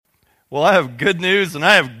Well, I have good news, and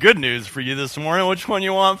I have good news for you this morning. Which one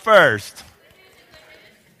you want first?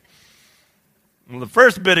 Well, the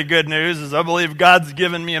first bit of good news is I believe God's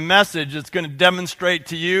given me a message that's going to demonstrate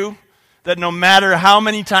to you that no matter how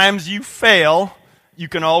many times you fail, you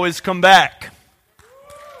can always come back.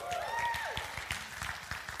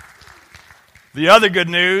 The other good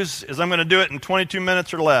news is I'm going to do it in 22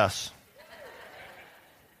 minutes or less.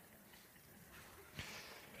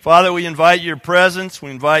 Father, we invite your presence, we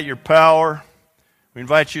invite your power, we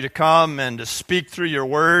invite you to come and to speak through your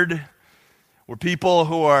word. We're people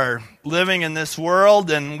who are living in this world,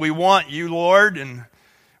 and we want you, Lord, and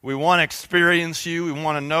we want to experience you, we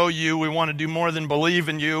want to know you, we want to do more than believe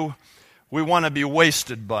in you, we want to be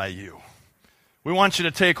wasted by you. We want you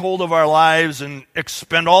to take hold of our lives and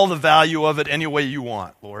expend all the value of it any way you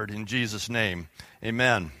want, Lord, in Jesus' name,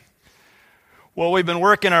 amen. Well, we've been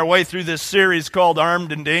working our way through this series called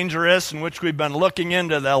Armed and Dangerous, in which we've been looking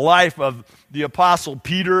into the life of the Apostle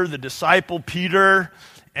Peter, the disciple Peter,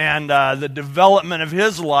 and the development of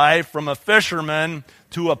his life from a fisherman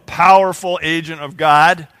to a powerful agent of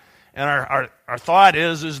God. And our thought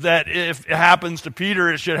is that if it happens to Peter,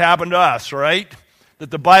 it should happen to us, right?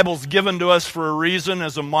 That the Bible's given to us for a reason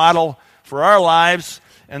as a model for our lives.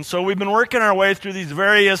 And so we've been working our way through these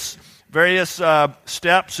various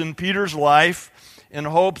steps in Peter's life in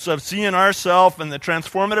hopes of seeing ourselves and the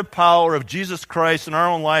transformative power of Jesus Christ in our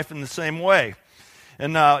own life in the same way.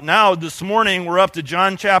 And now this morning we're up to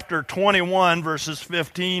John chapter 21, verses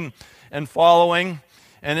 15 and following.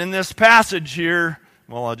 And in this passage here,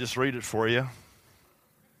 well, I'll just read it for you.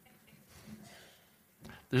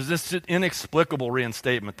 There's this inexplicable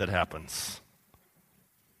reinstatement that happens.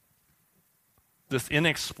 This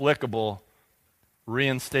inexplicable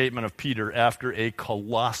reinstatement of Peter after a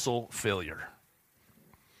colossal failure.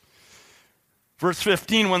 Verse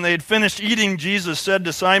 15, when they had finished eating, Jesus said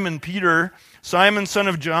to Simon Peter, "Simon, son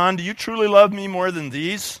of John, do you truly love me more than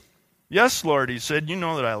these?" "Yes, Lord," he said, "you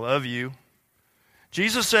know that I love you."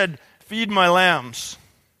 Jesus said, "Feed my lambs."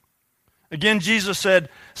 Again, Jesus said,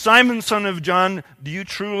 "Simon, son of John, do you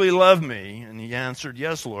truly love me?" And he answered,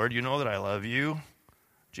 "Yes, Lord, you know that I love you."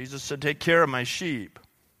 Jesus said, "Take care of my sheep."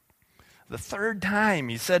 The third time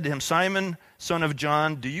he said to him, "Simon, son of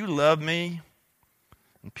John, do you love me?"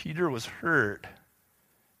 And Peter was hurt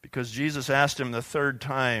because Jesus asked him the third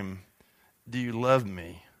time, "Do you love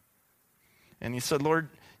me?" And he said, "Lord,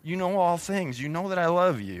 you know all things. You know that I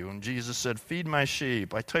love you." And Jesus said, "Feed my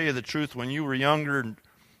sheep. I tell you the truth, when you were younger,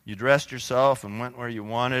 you dressed yourself and went where you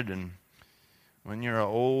wanted, and when you're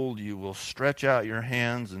old, you will stretch out your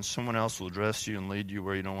hands and someone else will dress you and lead you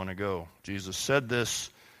where you don't want to go." Jesus said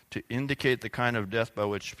this to indicate the kind of death by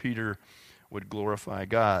which Peter would glorify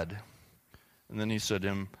God. And then he said to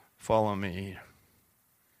him, "Follow me."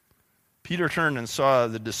 Peter turned and saw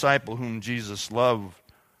the disciple whom Jesus loved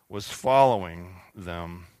was following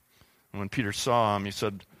them. And when Peter saw him, he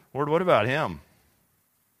said, "Lord, what about him?"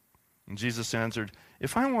 And Jesus answered,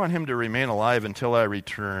 "If I want him to remain alive until I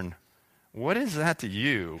return, what is that to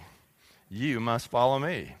you? You must follow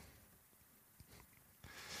me."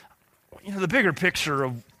 You know, the bigger picture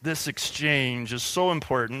of this exchange is so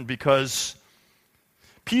important because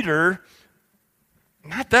Peter,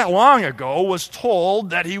 not that long ago, was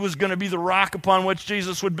told that he was going to be the rock upon which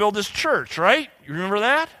Jesus would build his church, right? You remember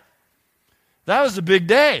that? That was a big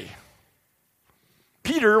day.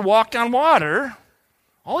 Peter walked on water.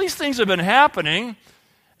 All these things have been happening,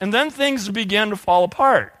 and then things began to fall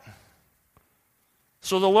apart.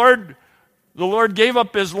 So the Lord gave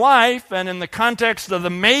up his life, and in the context of the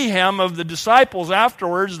mayhem of the disciples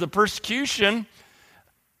afterwards, the persecution,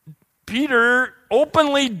 Peter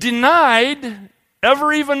openly denied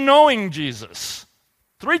ever even knowing Jesus.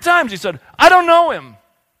 3 times he said, "I don't know him."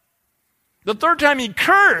 The third time he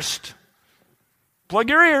cursed. Plug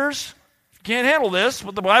your ears. If you can't handle this,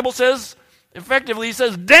 what the Bible says, effectively, he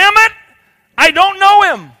says, "Damn it, I don't know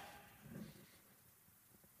him."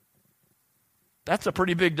 That's a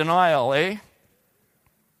pretty big denial, eh?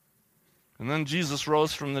 And then Jesus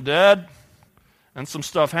rose from the dead, and some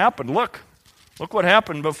stuff happened. Look what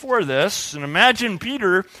happened before this. And imagine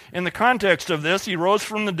Peter in the context of this. He rose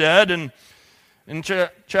from the dead, and in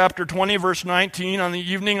chapter 20, verse 19, on the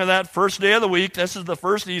evening of that first day of the week, this is the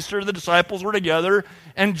first Easter, the disciples were together,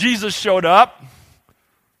 and Jesus showed up,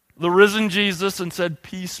 the risen Jesus, and said,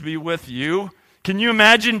 "Peace be with you." Can you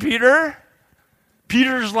imagine Peter?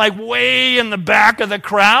 Peter's like way in the back of the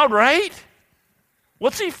crowd, right?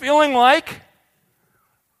 What's he feeling like?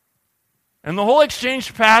 And the whole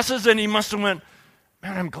exchange passes, and he must have went,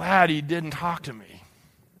 "Man, I'm glad he didn't talk to me."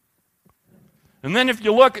 And then if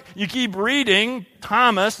you look, you keep reading,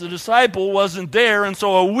 Thomas, the disciple, wasn't there. And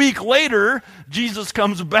so a week later, Jesus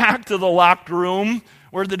comes back to the locked room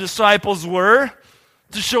where the disciples were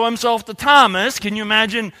to show himself to Thomas. Can you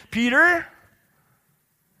imagine Peter?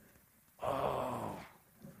 Oh,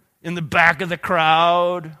 in the back of the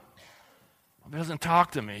crowd. He doesn't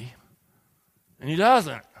talk to me. And he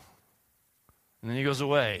doesn't. And then he goes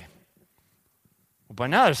away. Well, by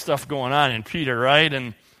now there's stuff going on in Peter, right?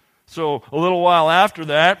 And so a little while after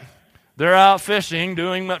that, they're out fishing,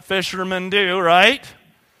 doing what fishermen do, right?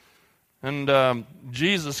 And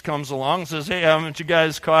Jesus comes along and says, hey, haven't you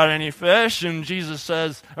guys caught any fish? And Jesus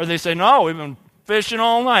says, or they say, no, we've been fishing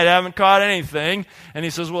all night, haven't caught anything. And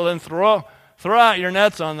he says, well, then throw out your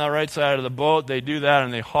nets on the right side of the boat. They do that,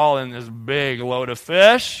 and they haul in this big load of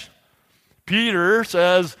fish. Peter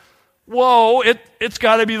says, whoa, it's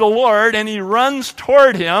got to be the Lord, and he runs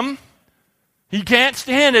toward him. He can't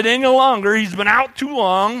stand it any longer. He's been out too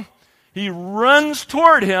long. He runs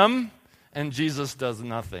toward him, and Jesus does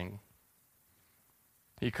nothing.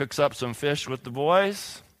 He cooks up some fish with the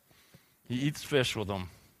boys. He eats fish with them.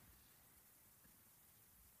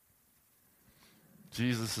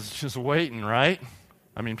 Jesus is just waiting, right?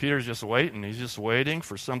 I mean, Peter's just waiting. He's just waiting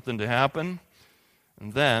for something to happen.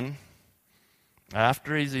 And then,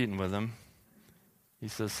 after he's eaten with him, he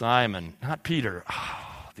says, Simon, not Peter,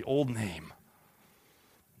 the old name.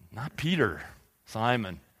 Not Peter,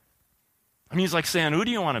 Simon. I mean, he's like saying, who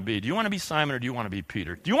do you want to be? Do you want to be Simon or do you want to be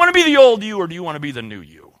Peter? Do you want to be the old you or do you want to be the new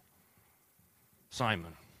you?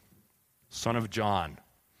 Simon, son of John.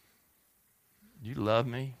 Do you love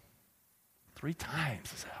me? 3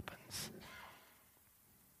 times this happens.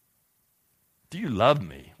 Do you love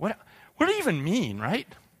me? What do you even mean, right?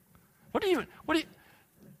 What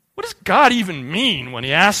does God even mean when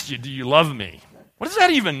he asks you, do you love me? What does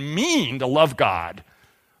that even mean to love God?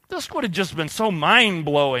 This would have just been so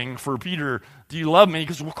mind-blowing for Peter. Do you love me?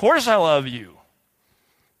 Because of course I love you.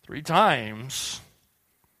 3 times.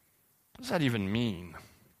 What does that even mean?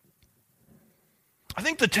 I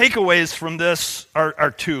think the takeaways from this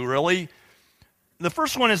are 2, really. The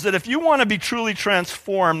first one is that if you want to be truly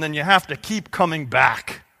transformed, then you have to keep coming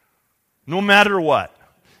back, no matter what.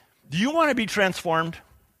 Do you want to be transformed?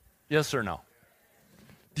 Yes or no?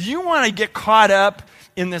 Do you want to get caught up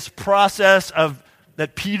in this process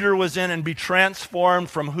that Peter was in and be transformed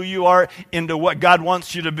from who you are into what God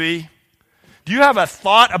wants you to be? Do you have a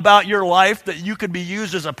thought about your life that you could be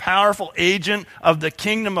used as a powerful agent of the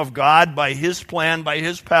kingdom of God by his plan, by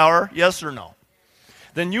his power? Yes or no?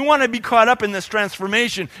 Then you want to be caught up in this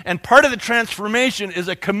transformation, and part of the transformation is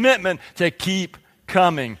a commitment to keep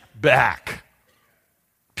coming back.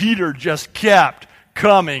 Peter just kept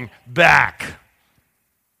coming back.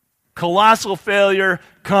 Colossal failure,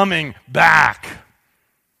 coming back.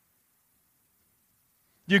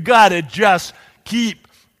 You got to just keep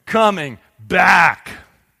coming back.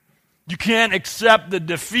 You can't accept the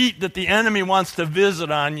defeat that the enemy wants to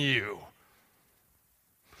visit on you.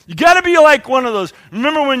 You got to be like one of those,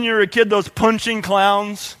 remember when you were a kid, those punching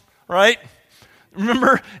clowns, right?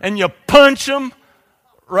 Remember? And you punch them,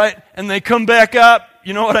 right? And they come back up.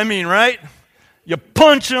 You know what I mean, right? You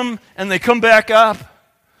punch them and they come back up.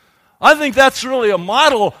 I think that's really a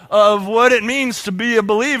model of what it means to be a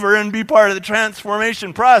believer and be part of the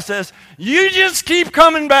transformation process. You just keep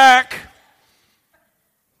coming back.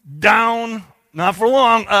 Down, not for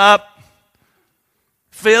long, up.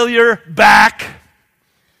 Failure, back.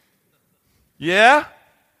 Yeah?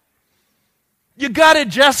 You got to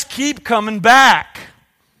just keep coming back.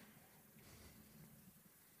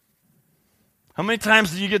 How many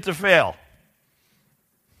times do you get to fail?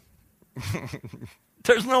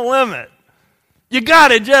 There's no limit. You got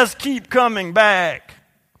to just keep coming back.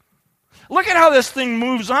 Look at how this thing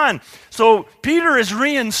moves on. So Peter is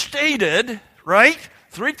reinstated, right?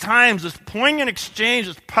 3 times, this poignant exchange,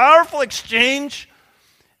 this powerful exchange.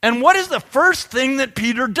 And what is the first thing that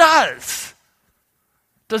Peter does?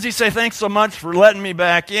 Does he say, thanks so much for letting me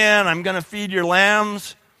back in, I'm going to feed your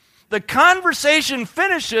lambs? The conversation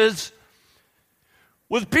finishes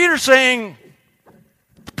with Peter saying,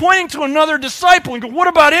 pointing to another disciple, and go, what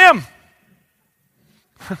about him?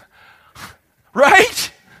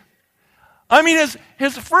 Right? I mean,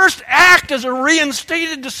 his first act as a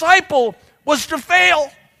reinstated disciple was to fail.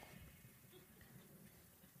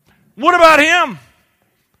 What about him?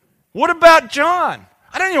 What about John?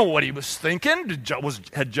 I don't know what he was thinking.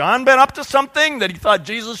 Had John been up to something that he thought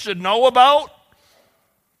Jesus should know about?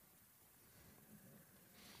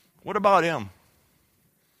 What about him?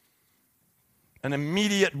 An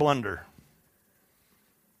immediate blunder.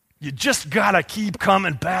 You just got to keep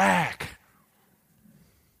coming back.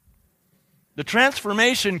 The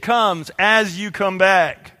transformation comes as you come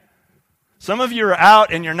back. Some of you are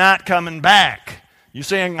out and you're not coming back. You're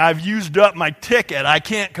saying, I've used up my ticket. I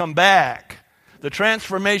can't come back. The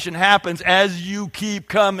transformation happens as you keep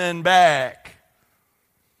coming back.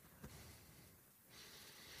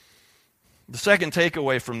 The second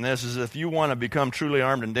takeaway from this is if you want to become truly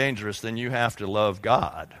armed and dangerous, then you have to love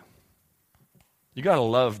God. You got to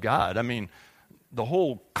love God. I mean, the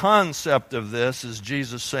whole concept of this is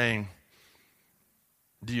Jesus saying,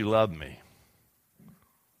 do you love me?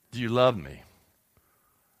 Do you love me?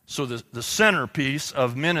 So the centerpiece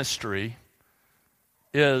of ministry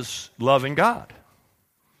is loving God,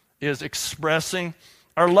 is expressing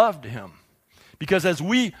our love to Him. Because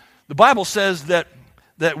the Bible says that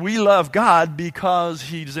we love God because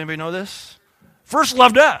He, does anybody know this? First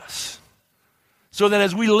loved us. So that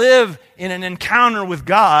as we live in an encounter with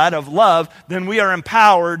God of love, then we are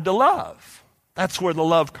empowered to love. That's where the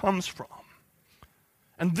love comes from.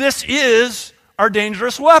 And this is our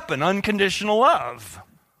dangerous weapon, unconditional love.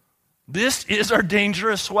 This is our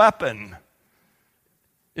dangerous weapon,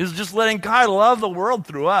 is just letting God love the world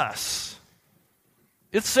through us.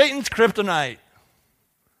 It's Satan's kryptonite.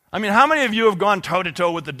 I mean, how many of you have gone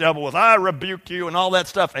toe-to-toe with the devil with, I rebuke you and all that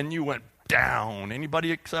stuff, and you went down?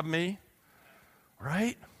 Anybody except me?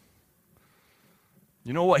 Right?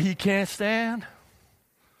 You know what he can't stand?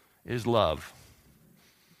 Is love.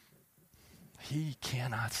 He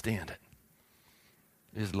cannot stand it.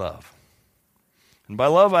 Is love. And by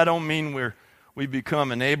love, I don't mean we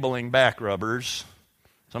become enabling back rubbers.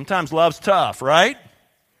 Sometimes love's tough, right?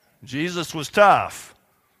 Jesus was tough.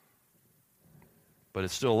 But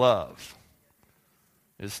it's still love.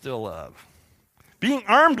 It's still love. Being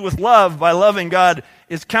armed with love by loving God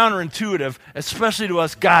is counterintuitive, especially to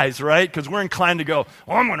us guys, right? Because we're inclined to go,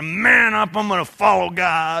 oh, I'm going to man up, I'm going to follow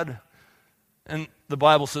God. And the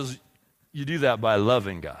Bible says you do that by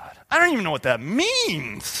loving God. I don't even know what that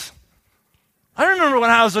means. I remember when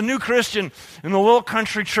I was a new Christian in the little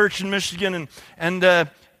country church in Michigan, and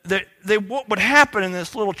what would happen in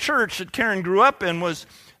this little church that Karen grew up in was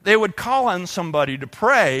they would call on somebody to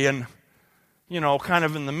pray, and kind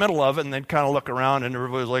of in the middle of it, and they'd kind of look around, and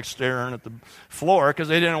everybody was like staring at the floor because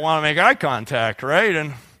they didn't want to make eye contact, right?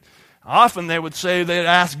 And often they would say they'd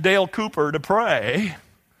ask Dale Cooper to pray.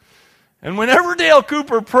 And whenever Dale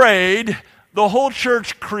Cooper prayed, the whole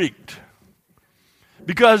church creaked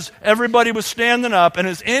because everybody was standing up,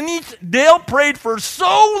 and Dale prayed for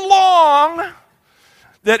so long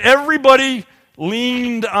that everybody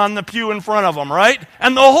leaned on the pew in front of him, right?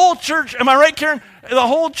 And the whole church, am I right, Karen? The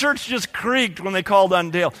whole church just creaked when they called on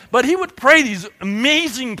Dale. But he would pray these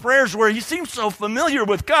amazing prayers where he seemed so familiar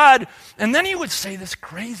with God, and then he would say this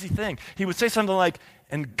crazy thing. He would say something like,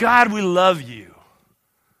 and God, we love you.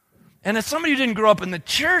 And as somebody who didn't grow up in the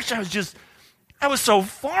church, that was so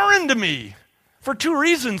foreign to me for two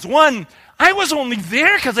reasons. One, I was only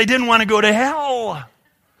there because I didn't want to go to hell.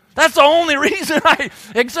 That's the only reason I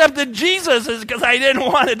accepted Jesus, is because I didn't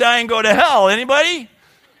want to die and go to hell. Anybody?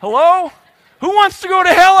 Hello? Who wants to go to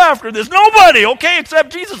hell after this? Nobody, okay,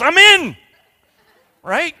 except Jesus. I'm in.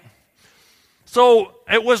 Right? So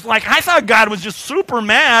it was like, I thought God was just super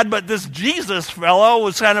mad, but this Jesus fellow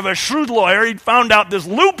was kind of a shrewd lawyer. He'd found out this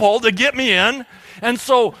loophole to get me in. And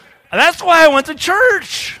so that's why I went to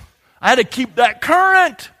church. I had to keep that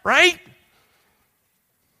current, right?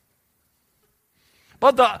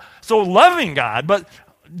 So loving God, but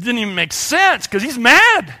didn't even make sense because he's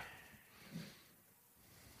mad.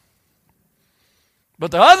 But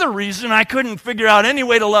the other reason I couldn't figure out any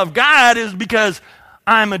way to love God is because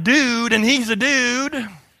I'm a dude and he's a dude.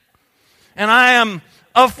 And I am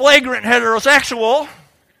a flagrant heterosexual.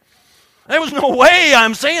 There was no way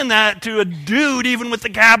I'm saying that to a dude, even with the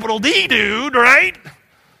capital D dude, right?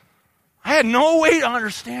 I had no way to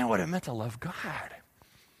understand what it meant to love God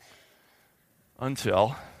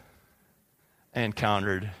until I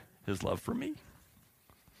encountered his love for me.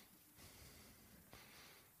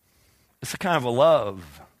 It's a kind of a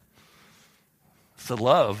love. It's a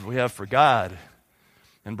love we have for God.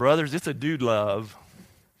 And brothers, it's a dude love.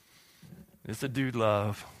 It's a dude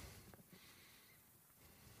love.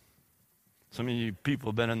 Some of you people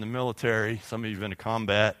have been in the military. Some of you have been in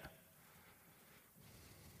combat.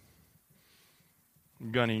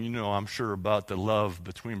 Gunny, I'm sure about the love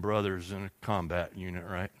between brothers in a combat unit,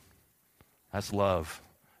 right? That's love.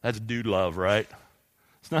 That's dude love, right?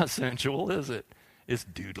 It's not sensual, is it? It's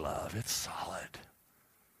dude love. It's solid.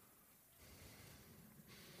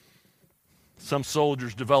 Some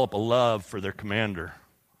soldiers develop a love for their commander.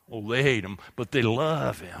 Oh, they hate him, but they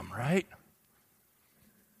love him, right?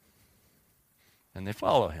 And they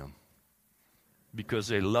follow him because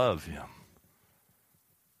they love him.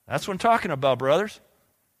 That's what I'm talking about, brothers.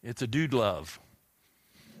 It's a dude love.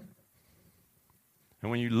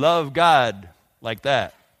 And when you love God like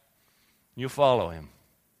that, you follow him.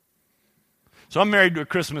 So I'm married to a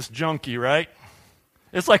Christmas junkie, right?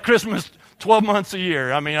 It's like Christmas 12 months a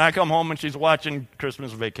year. I mean, I come home and she's watching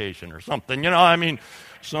Christmas Vacation or something.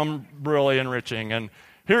 Some really enriching. And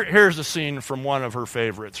here's a scene from one of her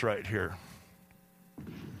favorites right here.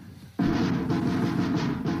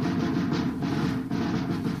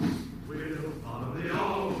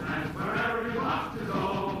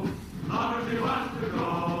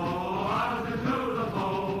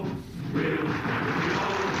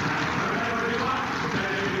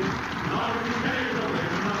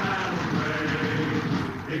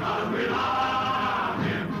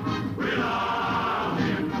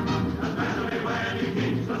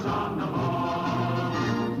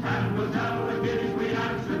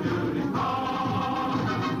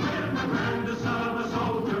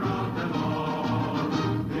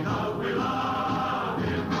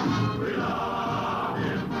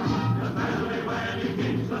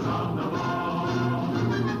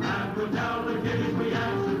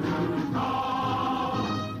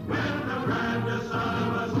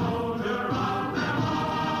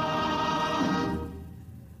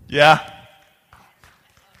 Yeah.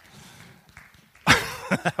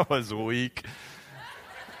 That was weak.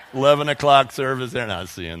 11 o'clock service, they're not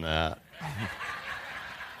seeing that.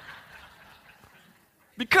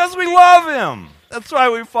 Because we love him. That's why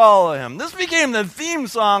we follow him. This became the theme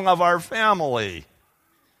song of our family.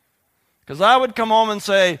 Because I would come home and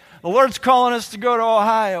say, the Lord's calling us to go to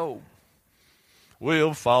Ohio.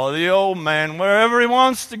 We'll follow the old man wherever he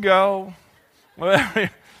wants to go.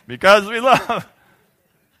 Because we love.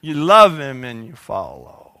 You love him and you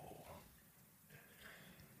follow.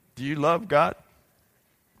 Do you love God?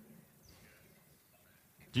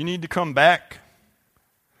 Do you need to come back?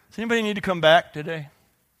 Does anybody need to come back today?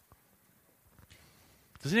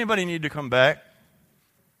 Does anybody need to come back?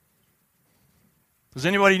 Does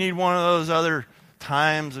anybody need one of those other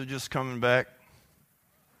times of just coming back?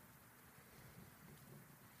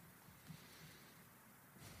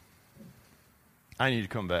 I need to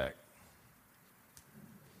come back.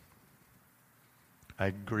 I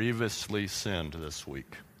grievously sinned this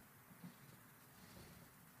week.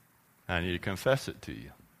 I need to confess it to you.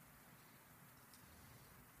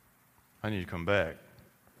 I need to come back.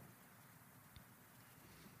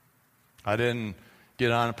 I didn't get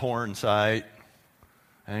on a porn site.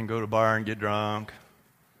 I didn't go to a bar and get drunk.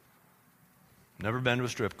 Never been to a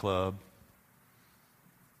strip club.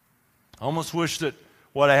 I almost wish that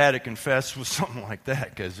what I had to confess was something like that,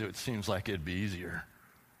 because it seems like it'd be easier,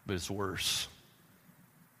 but it's worse.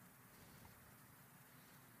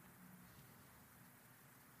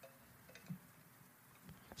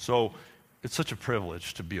 So it's such a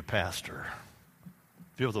privilege to be a pastor,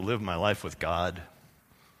 to be able to live my life with God.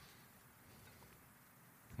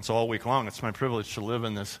 And so all week long, it's my privilege to live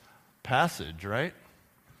in this passage, right?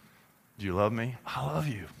 Do you love me? I love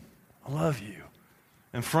you. I love you.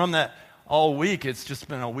 And from that, all week, it's just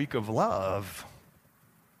been a week of love.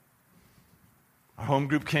 Our home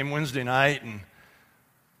group came Wednesday night, and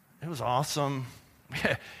it was awesome.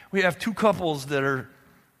 We have 2 couples that are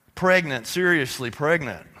pregnant, seriously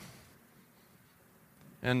pregnant.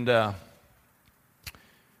 And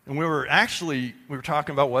we were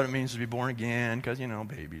talking about what it means to be born again, because,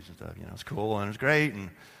 babies and stuff, it's cool and it's great.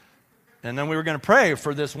 And then we were going to pray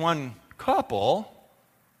for this one couple,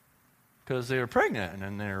 because they were pregnant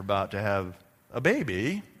and they're about to have a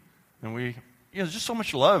baby. And there's just so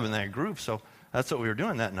much love in that group. So that's what we were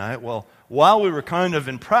doing that night. Well, while we were kind of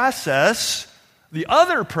in process, the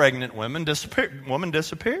other pregnant woman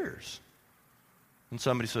disappears. And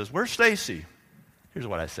somebody says, "Where's Stacy?" Here's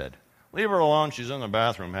what I said: "Leave her alone. She's in the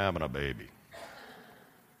bathroom having a baby."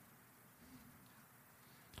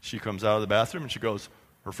 She comes out of the bathroom and she goes,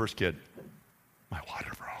 her first kid, "My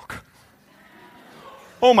water broke."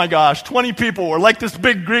 Oh my gosh, 20 people were like this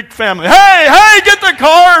big Greek family. Hey, get the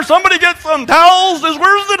car. Somebody get some towels.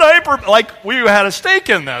 Where's the diaper? Like we had a stake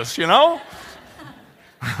in this,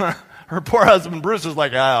 Her poor husband Bruce is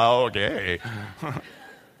like, okay.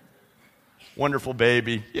 Wonderful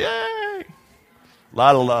baby. Yay. A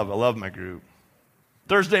lot of love. I love my group.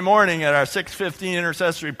 Thursday morning at our 6:15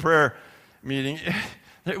 intercessory prayer meeting,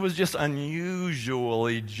 it was just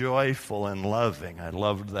unusually joyful and loving. I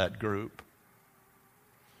loved that group.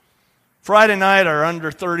 Friday night, our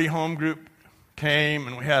under 30 home group came,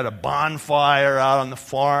 and we had a bonfire out on the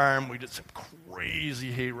farm. We did some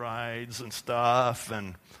crazy hay rides and stuff,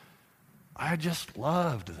 and I just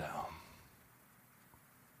loved them.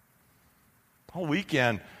 All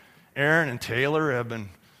weekend, Aaron and Taylor have been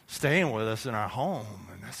staying with us in our home,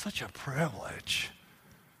 and that's such a privilege.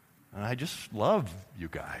 And I just love you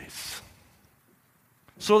guys.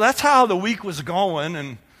 So that's how the week was going,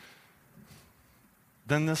 and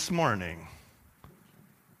then this morning,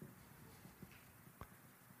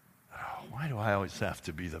 why do I always have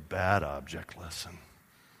to be the bad object lesson?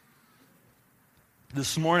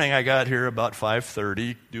 This morning I got here about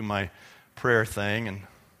 5:30, do my prayer thing, and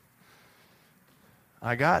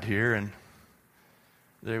I got here and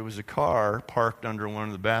there was a car parked under one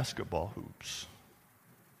of the basketball hoops.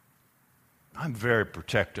 I'm very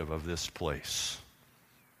protective of this place.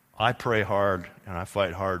 I pray hard and I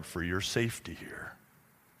fight hard for your safety here.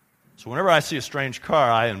 So whenever I see a strange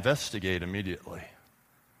car, I investigate immediately. It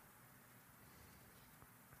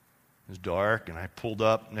was dark and I pulled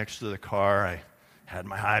up next to the car. I had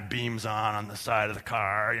my high beams on the side of the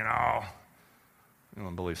car, you know. You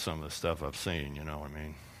don't believe some of the stuff I've seen, you know what I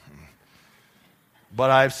mean? But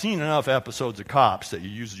I've seen enough episodes of Cops that you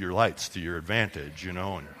use your lights to your advantage, you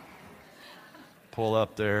know, and pull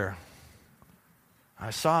up there.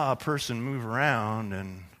 I saw a person move around,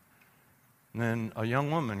 and then a young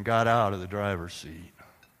woman got out of the driver's seat.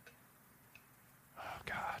 Oh,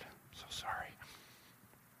 God, I'm so sorry.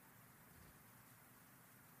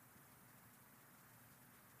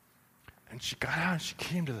 And she got out and she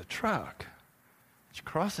came to the truck. She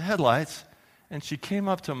crossed the headlights, and she came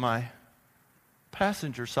up to my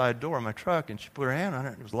passenger side door of my truck, and she put her hand on it,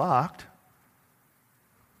 and it was locked.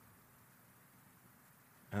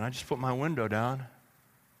 And I just put my window down,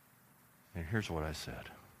 and here's what I said.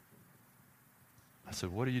 I said,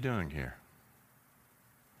 "What are you doing here?"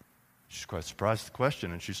 She's quite surprised at the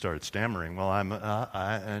question, and she started stammering. Well,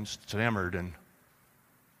 and stammered, and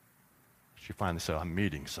she finally said, "I'm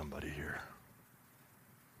meeting somebody here."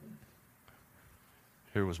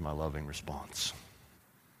 Here was my loving response.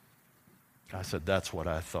 I said, "That's what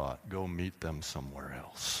I thought. Go meet them somewhere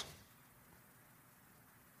else."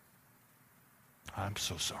 I'm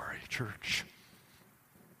so sorry, church.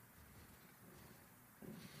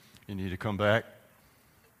 You need to come back?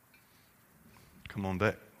 Come on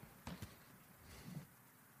back.